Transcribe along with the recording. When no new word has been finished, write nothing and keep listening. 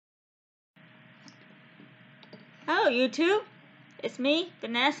Hello YouTube, it's me,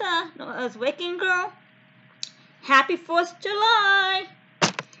 Vanessa, known as Waking Girl. Happy 4th of July!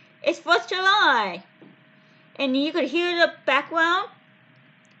 It's 4th of July! And you could hear the background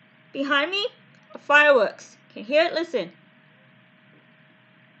behind me of fireworks. Can you hear it? Listen.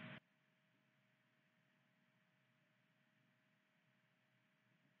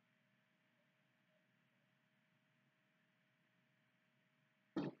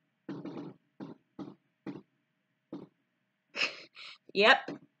 Yep.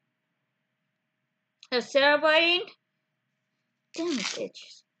 They're celebrating. Damn it,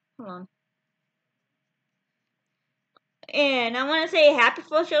 itches. Hold on. And I want to say happy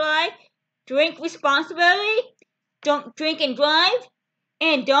 4th of July. Drink responsibly. Don't drink and drive.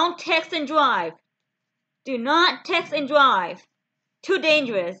 And don't text and drive. Do not text and drive. Too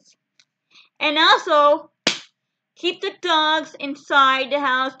dangerous. And also, keep the dogs inside the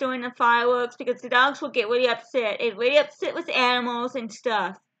house during the fireworks because the dogs will get really upset. It's really upset with animals and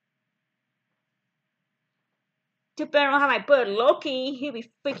stuff. Too bad I don't have my bird Loki. He'll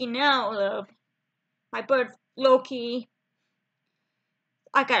be freaking out. My bird Loki.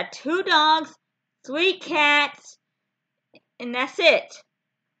 I got 2 dogs, 3 cats, and that's it.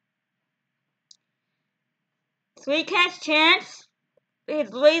 3 cats, Chance.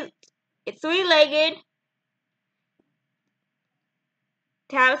 It's 3-legged.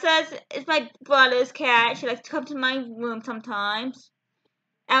 Tabitha is my brother's cat. She likes to come to my room sometimes.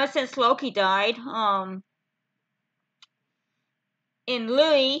 Ever since Loki died. And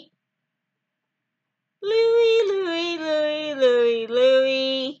Louie.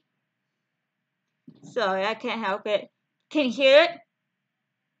 Louie. Sorry, I can't help it. Can you hear it?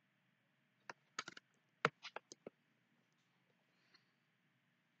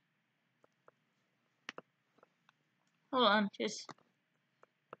 Hold on, just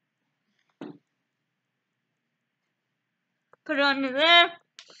put it under there.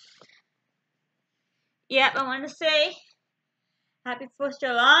 Yep, I want to say happy 4th of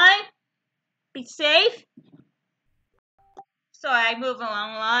July. Be safe. Sorry, I move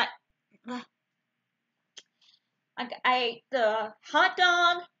around a lot. I ate the hot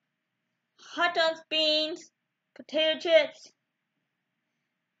dogs, beans, potato chips,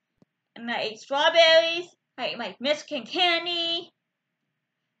 and I ate strawberries. I ate my Mexican candy.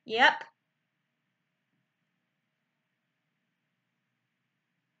 Yep.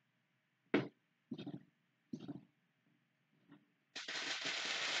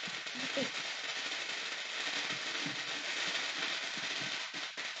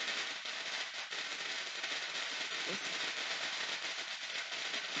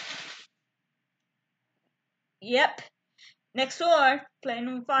 Yep. Next door,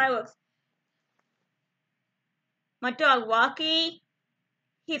 playing with fireworks. My dog Rocky,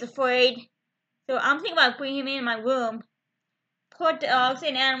 he's afraid. So I'm thinking about bringing him in my room. Poor dogs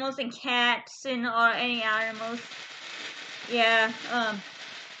and animals and cats and or any animals. Yeah,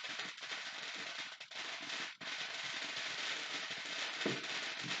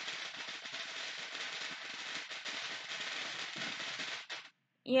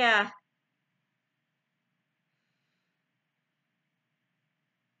 yeah.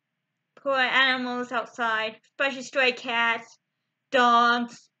 Poor animals outside, especially stray cats,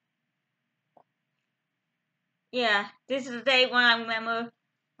 dogs. Yeah, this is the day when I remember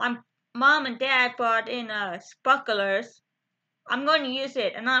my mom and dad brought in sparklers. I'm going to use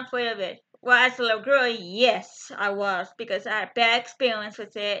it. I'm not afraid of it. Well, as a little girl, yes, I was because I had a bad experience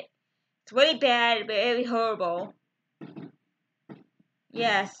with it. It's really bad, very horrible.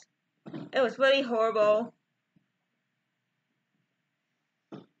 Yes, it was really horrible.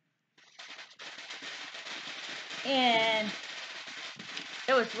 And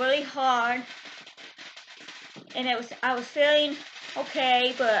it was really hard. And I was feeling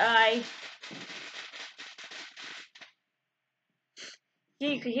okay, but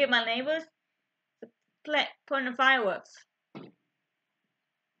you could hear my neighbors putting the fireworks.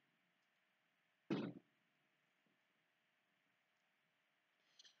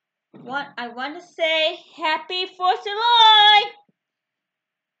 I want to say happy 4th of July!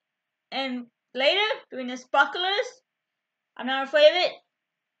 And later, during the sparklers, I'm not afraid of it.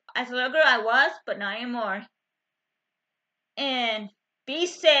 As a little girl, I was, but not anymore. And be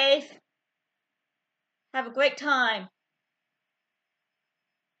safe. Have a great time.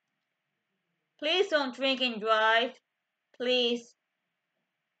 Please don't drink and drive. Please.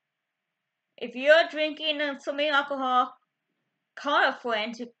 If you're drinking some alcohol, call a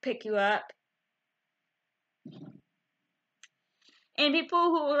friend to pick you up. And people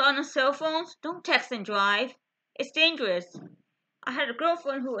who are on the cell phones, don't text and drive. It's dangerous. I had a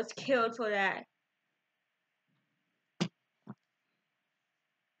girlfriend who was killed for that.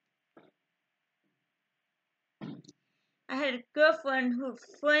 I had a girlfriend whose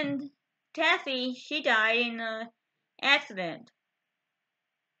friend Taffy, she died in an accident.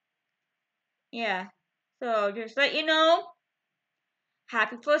 Yeah. So just let you know,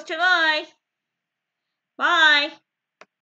 happy 1st July. Bye.